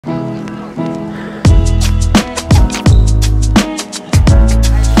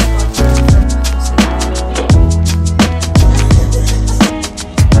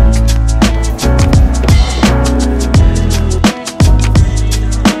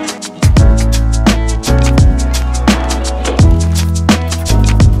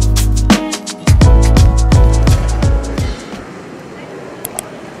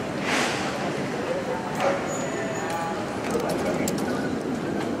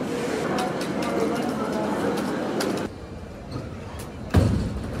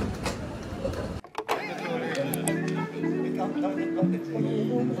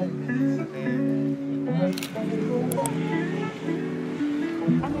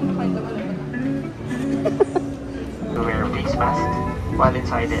To wear face masks while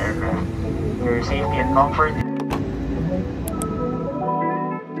inside the aircraft. Your safety and comfort.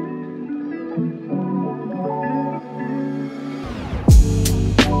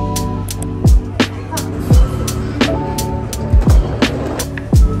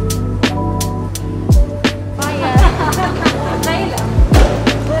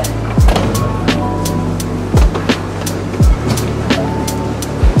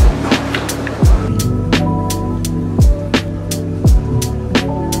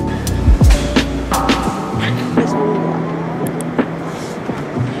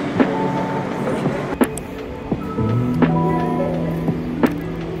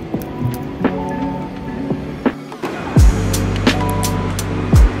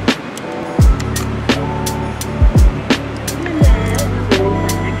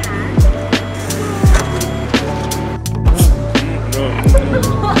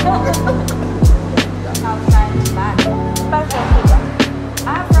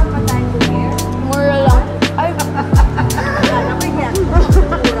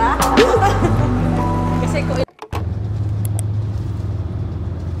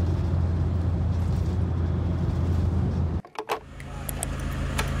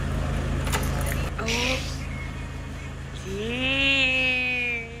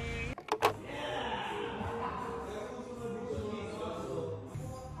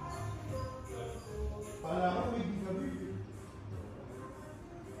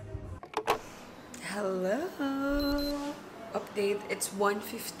 Hello! Update, it's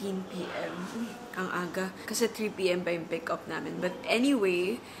 1:15 p.m. Ang aga. Kasi 3 p.m. pa yung pick-up namin. But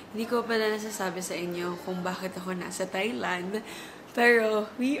anyway, hindi ko pala nasasabi sa inyo kung bakit ako nasa Thailand. Pero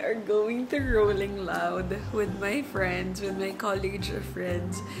we are going to Rolling Loud with my friends, with my college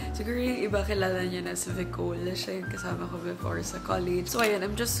friends. Siguro yung iba kilala niya na si Vicole. Siya yung kasama ko before sa college. So ayan,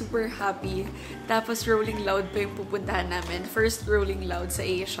 I'm just super happy. Tapos Rolling Loud pa yung pupuntahan namin. First Rolling Loud sa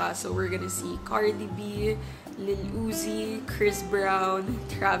Asia. So we're gonna see Cardi B, Lil Uzi, Chris Brown,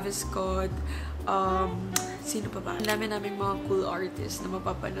 Travis Scott, sino pa ba? Ang dami naming mga cool artists na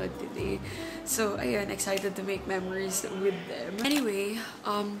mapapanood today. So, ayun, excited to make memories with them. Anyway,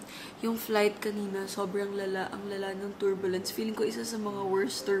 yung flight kanina, sobrang lala. Ang lala ng turbulence. Feeling ko isa sa mga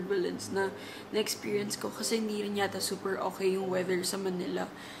worst turbulence na na-experience ko kasi hindi rin yata super okay yung weather sa Manila.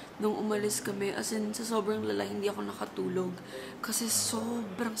 Nung umalis kami, as in, sa sobrang lala, hindi ako nakatulog. Kasi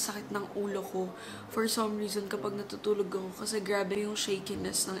sobrang sakit ng ulo ko. For some reason, kapag natutulog ako, kasi grabe yung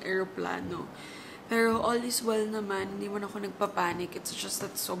shakiness ng aeroplano. Pero all is well naman, hindi man ako nagpapanik. It's just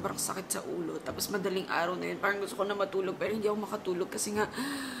that sobrang sakit sa ulo. Tapos madaling araw na yun. Parang gusto ko na matulog pero hindi ako makatulog kasi nga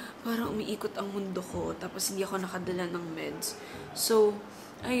parang umiikot ang mundo ko. Tapos hindi ako nakadala ng meds. So,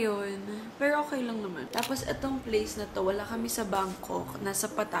 ayun. Pero okay lang naman. Tapos itong place na to, wala kami sa Bangkok. Nasa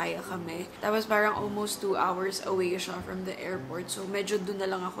Pattaya kami. Tapos parang almost 2 hours away siya from the airport. So, medyo doon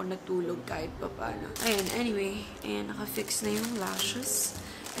na lang ako natulog kahit pa paano. Ayun, anyway. Ayan, naka-fix na yung lashes.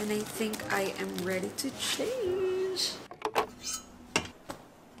 And I think I am ready to change.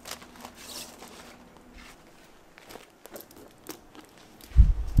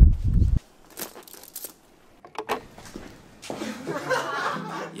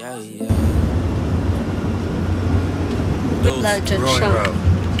 Yeah, yeah. Legend show.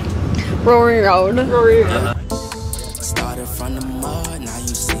 Roaring round. Roaring round. Started from the mud, now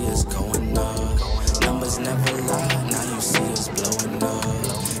you see us going up. Numbers never lie, now you see us blowing up.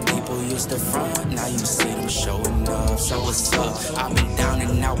 People used to front, now you see them showing up. So what's up? I've been down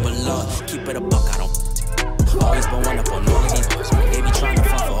and out, but look, keep it a buck, I don't always been one up on all of these. They be trying to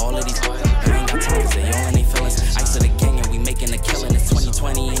front for all of these. I ain't got time to say all in they feelings. Ice of the gang and we making a killing. It's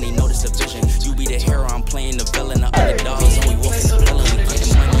 2020 and they notice the vision. You be the hero, I'm playing the villain. The underdogs and we walking the villain. We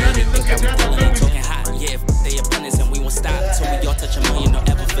getting money, they think that we killing. They talking hot, yeah, if they opponents and we won't stop till we all touch a million. Don't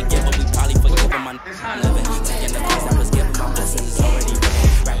ever forget, but we probably forgive them on living. Taking the place that was given, my blessings already written.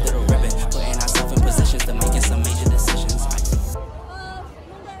 Wrapped it a ribbon, putting ourselves in positions to making some major decisions.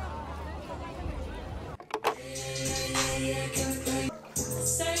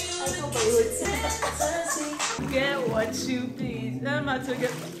 Get what you please. I'm about to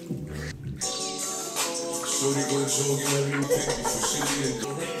get.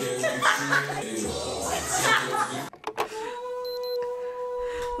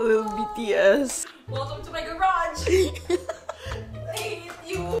 Little BTS. Welcome to my garage. I hate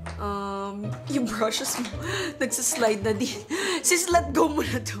you. Yung brushes mo, nagsaslide na din. Sis, let go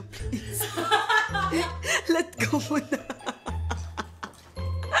muna to, please. Let go muna.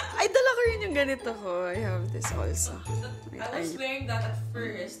 Ay, dala ko rin yung ganito ko. I have this also. I was wearing that at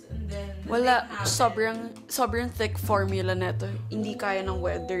first, and then Wala, sobrang thick formula neto. Hindi kaya ng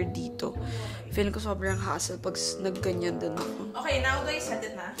weather dito. Feeling ko sobrang hassle pag nagganyan din ako. Okay, now do I set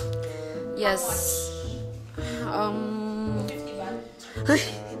it na? Yes. 50 baht?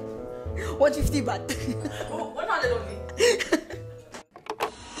 150 baht. Oh, 100 only.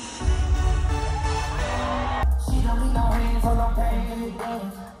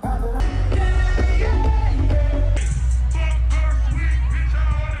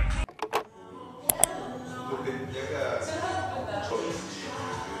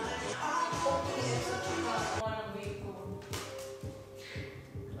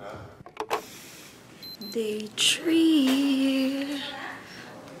 Day 3.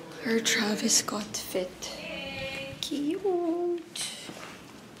 Her Travis Scott fit. Cute.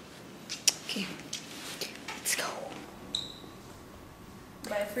 Okay. Let's go.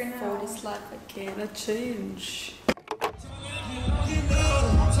 Bye for now. For this life, I cannot change.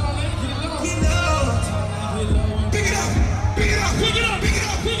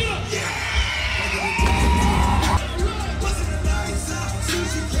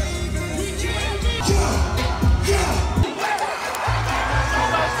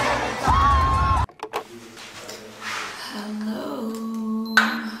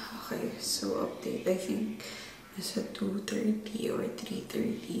 I think nasa 2:30 or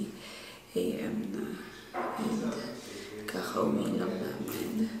 3:30 a.m. na. And kakauwi lang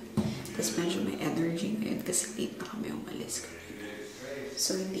namin. Tapos medyo may energy ngayon kasi late na kami umalis.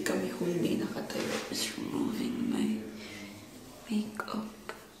 So hindi kami whole day nakatayo. Just removing my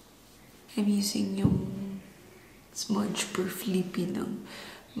makeup. I'm using yung smudge proof lippy ng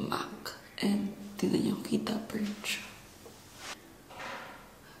MAC. And tingnan niyo, kita pa rin siya.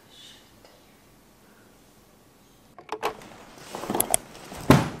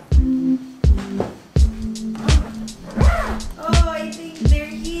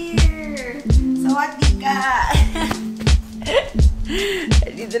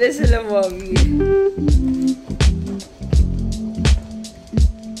 Dito na sila, mommy.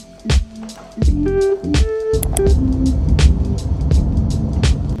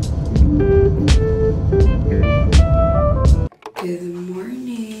 Good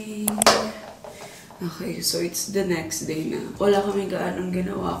morning. Okay, so it's the next day na. Wala kami gaanong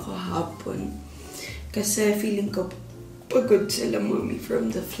ginawa kahapon. Kasi feeling ko pagod sila, mommy,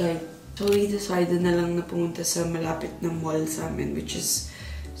 from the flight. So, we decided na lang na pumunta sa malapit na mall sa amin, which is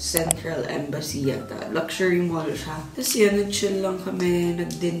Central Embassy yata. Luxury mall siya. Tapos yun, nag-chill lang kami,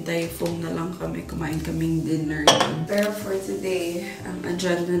 nag-din typhoon na lang kami, kumain kaming dinner. Pero for today, ang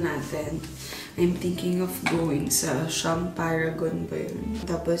agenda natin, I'm thinking of going sa Paragon ba yun?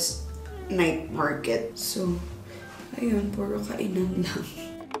 Tapos, night market. So, ayun, puro kainan lang.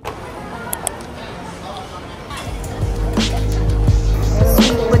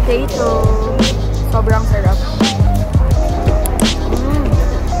 Potato. Sobrang sarap.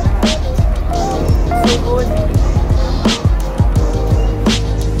 So good.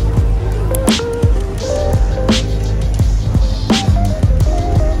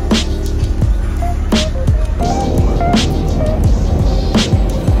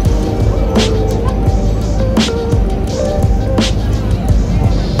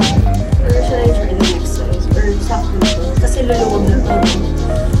 Or should I try the next size? Or sakto na to? Kasi luluwag na to.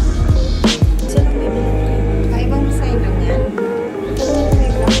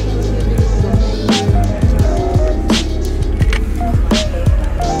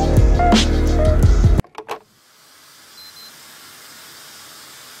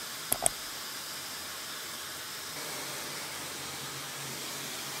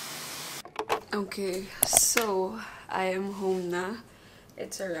 Okay, so I am home na.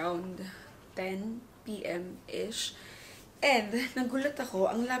 It's around 10 p.m.-ish. And nagulat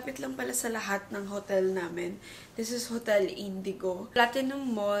ako, ang lapit lang pala sa lahat ng hotel namin. This is Hotel Indigo.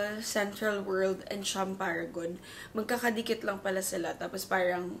 Platinum Mall, Central World, and Paragon. Magkakadikit lang pala sila. Tapos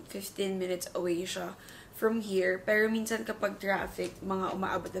parang 15 minutes away siya from here. Pero minsan kapag traffic, mga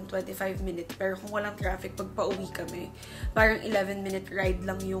umaabot ng 25 minutes. Pero kung walang traffic, pag pauwi kami, parang 11-minute ride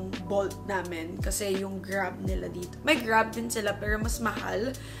lang yung Bolt namin. Kasi yung Grab nila dito. May Grab din sila, pero mas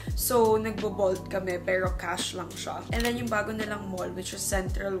mahal. So, nagbo-Bolt kami, pero cash lang siya. And then yung bago nilang mall, which is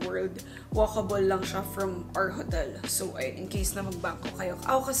Central World, walkable lang siya from our hotel. So, in case na mag-Bangkok kayo.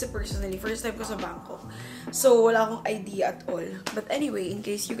 Ako kasi personally, first time ko sa Bangkok. So, wala akong idea at all. But anyway, in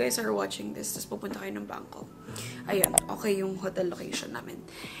case you guys are watching this, tapos pupunta kayo ng Bangkok. Ayun, okay yung hotel location namin.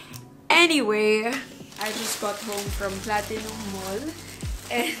 Anyway, I just got home from Platinum Mall.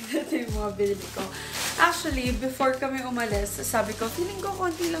 And ito yung mga binili ko. Actually, before kami umalis, sabi ko, feeling ko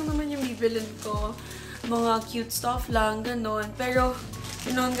konti lang naman yung bibilin ko. Mga cute stuff lang, ganon. Pero,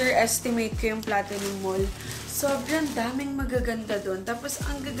 in-underestimate ko yung Platinum Mall. Sobrang daming magaganda doon. Tapos,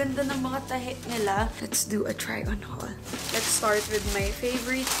 ang gaganda ng mga tahi nila. Let's do a try-on haul. Let's start with my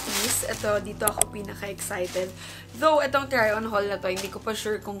favorite piece. Ito, dito ako pinaka-excited. Though, itong try-on haul na to, hindi ko pa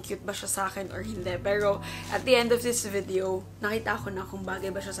sure kung cute ba siya sa akin or hindi. Pero, at the end of this video, nakita ko na kung bagay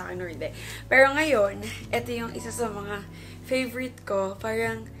ba siya sa akin or hindi. Pero ngayon, ito yung isa sa mga favorite ko.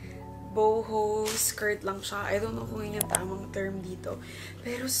 Parang boho skirt lang siya. I don't know kung yun yung tamang term dito.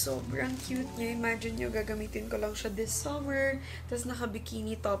 Pero sobrang cute niya. Imagine nyo, gagamitin ko lang siya this summer. Tapos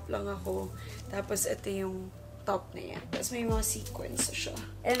naka-bikini top lang ako. Tapos ito yung top na yan. Tapos may mga sequins siya.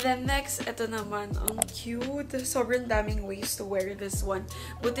 And then next, ito naman, ang cute. Sobrang daming ways to wear this one.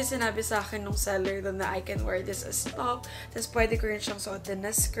 Buti sinabi sa akin nung seller doon na I can wear this as top. Tapos pwede ko rin siyang suotin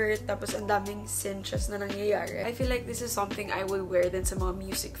na skirt. Tapos ang daming cinches na nangyayari. I feel like this is something I will wear din sa mga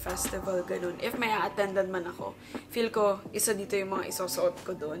music festival, ganun. If may attendan man ako. Feel ko, isa dito yung mga isusuot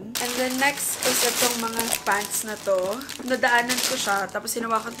ko doon. And then next is itong mga pants na to. Nadaanan ko siya. Tapos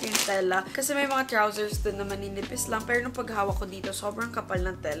hinawakan ko yung tela. Kasi may mga trousers doon na maninipis lang. Pero nung paghawak ko dito, sobrang kapal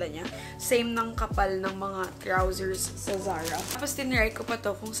ng tela niya. Same ng kapal ng mga trousers sa Zara. Tapos tinry ko pa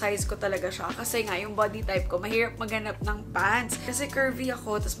to kung size ko talaga siya. Kasi nga, yung body type ko, mahirap maghanap ng pants. Kasi curvy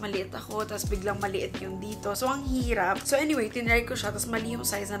ako, tapos maliit ako, tapos biglang maliit yung dito. So, ang hirap. So, anyway, tinry ko siya, tapos mali yung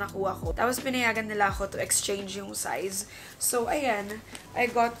size na nakuha ko. Tapos pinayagan nila ako to exchange yung size. So, ayan.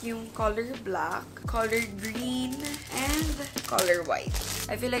 I got yung color black, color green, and color white.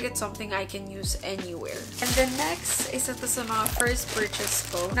 I feel like it's something I can use anywhere. And then next, isa to sa mga first purchase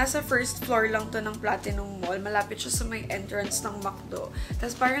ko. Nasa first floor lang to ng Platinum Mall. Malapit siya sa may entrance ng McDo.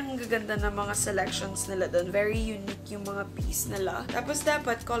 Tapos parang ang gaganda ng mga selections nila doon. Very unique yung mga piece nila. Tapos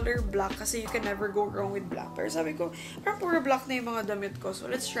dapat color black kasi you can never go wrong with black. Pero sabi ko, parang puro black na yung mga damit ko.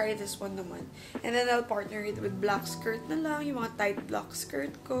 So let's try this one naman. And then I'll partner it with black skirt na lang. Yung mga tight black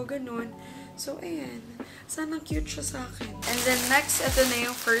skirt ko. Ganun. So, ayan. Sana cute siya sa akin. And then, next, ito na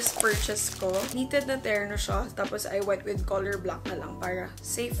yung first purchase ko. Knitted na terno siya. Tapos, I went with color black na lang para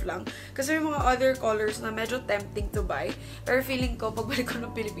safe lang. Kasi may mga other colors na medyo tempting to buy. Pero feeling ko, pagbalik ko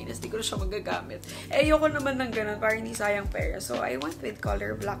ng Pilipinas, di ko na siya magagamit. Eh, ayoko naman ng ganun para hindi sayang pera. So, I went with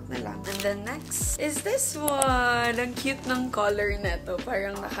color black na lang. And then, next is this one. Ang cute ng color neto.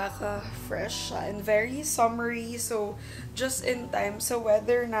 Parang nakaka-fresh siya. And very summery. So, just in time sa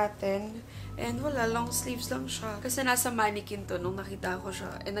weather natin. And wala, long sleeves lang siya. Kasi nasa mannequin to nung nakita ko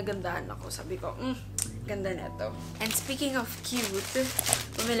siya. And nagandahan ako. Sabi ko, ganda neto. And speaking of cute,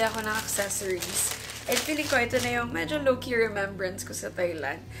 bumili ako ng accessories. And feeling ko, ito na yung medyo low-key remembrance ko sa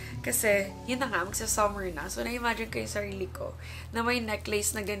Thailand. Kasi, yun na nga, magsa-summer na. So, na-imagine ko yung sarili ko na may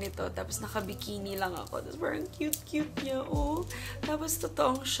necklace na ganito. Tapos, naka-bikini lang ako. Tapos, parang cute-cute niya, oh. Tapos,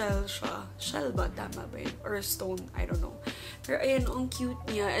 totoong shell siya. Shell ba? Tama ba yun? Or stone? I don't know. Pero, ayan, ang cute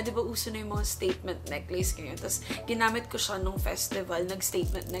niya. Eh, di ba uso na yung mga statement necklace ngayon? Tapos, ginamit ko siya nung festival.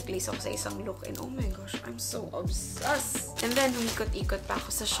 Nag-statement necklace ako sa isang look. And, oh my gosh, I'm so obsessed. And then, humikot-ikot pa ako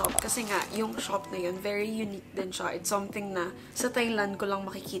sa shop. Kasi nga, yung shop na yun, very unique din siya. It's something na sa Thailand ko lang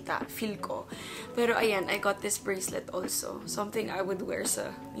makikita. Feel ko. Pero ayan, I got this bracelet also. Something I would wear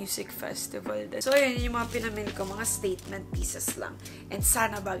sa music festival din. So ayan, yung mga pinamili ko, mga statement pieces lang. And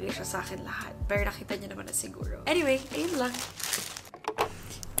sana bagay siya sa akin lahat. Pero nakita niyo naman na siguro. Anyway, ayun lang.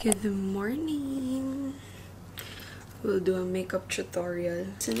 Good morning! We'll do a makeup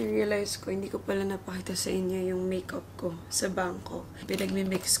tutorial. So, na-realize ko, hindi ko pala napakita sa inyo yung makeup ko sa Bangkok.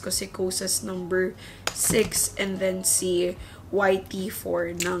 Pinagmimix ko si Kosas number 6 and then si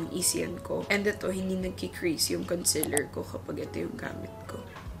YT4 ng Isian ko. And ito, hindi nagkikrease yung concealer ko kapag ito yung gamit ko.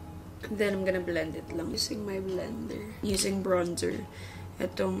 And then, I'm gonna blend it lang using my blender. Using bronzer.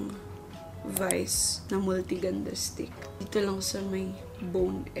 Itong Vice na multiganda stick. Dito lang sa may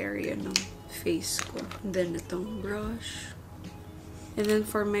bone area ng face ko. And then, itong brush. And then,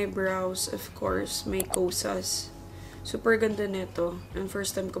 for my brows, of course, may Kosas. Super ganda nito. And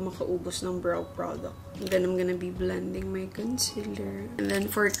first time ko makaubos ng brow product. And then, I'm gonna be blending my concealer. And then,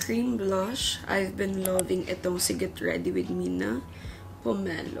 for cream blush, I've been loving itong Get Ready With Me na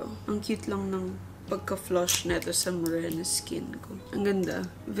Pomelo. Ang cute lang ng pagka-flush neto sa morena skin ko. Ang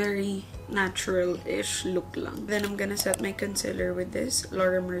ganda. Very natural-ish look lang. Then, I'm gonna set my concealer with this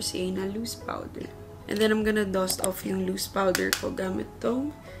Laura Mercier na loose powder. And then, I'm gonna dust off yung loose powder ko gamit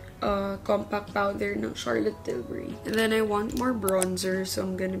tong compact powder ng Charlotte Tilbury. And then, I want more bronzer. So,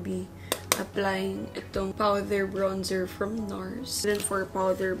 I'm gonna be applying itong powder bronzer from NARS. And then, for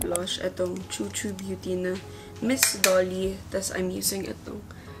powder blush, itong Choo Choo Beauty na Miss Dolly. Tas, I'm using itong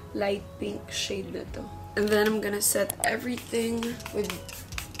light pink shade na to. And then, I'm gonna set everything with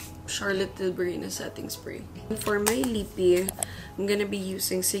Charlotte Tilbury na setting spray. And for my lippy, I'm gonna be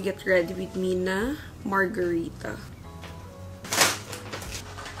using si Get Ready With Me na Margarita.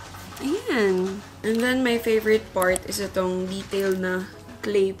 Ayan. And then, my favorite part is itong detail na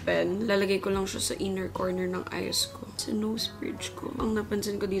clay pen. Lalagay ko lang siya sa inner corner ng eyes ko. Sa nose bridge ko. Ang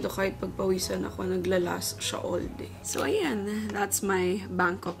napansin ko dito, kahit pagpawisan ako, naglalast siya all day. So, ayan. That's my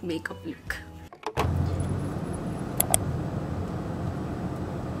Bangkok makeup look.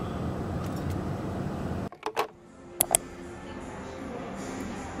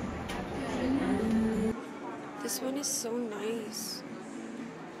 This one is so nice.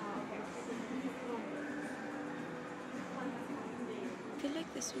 I feel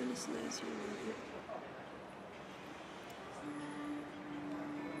like this one is nicer.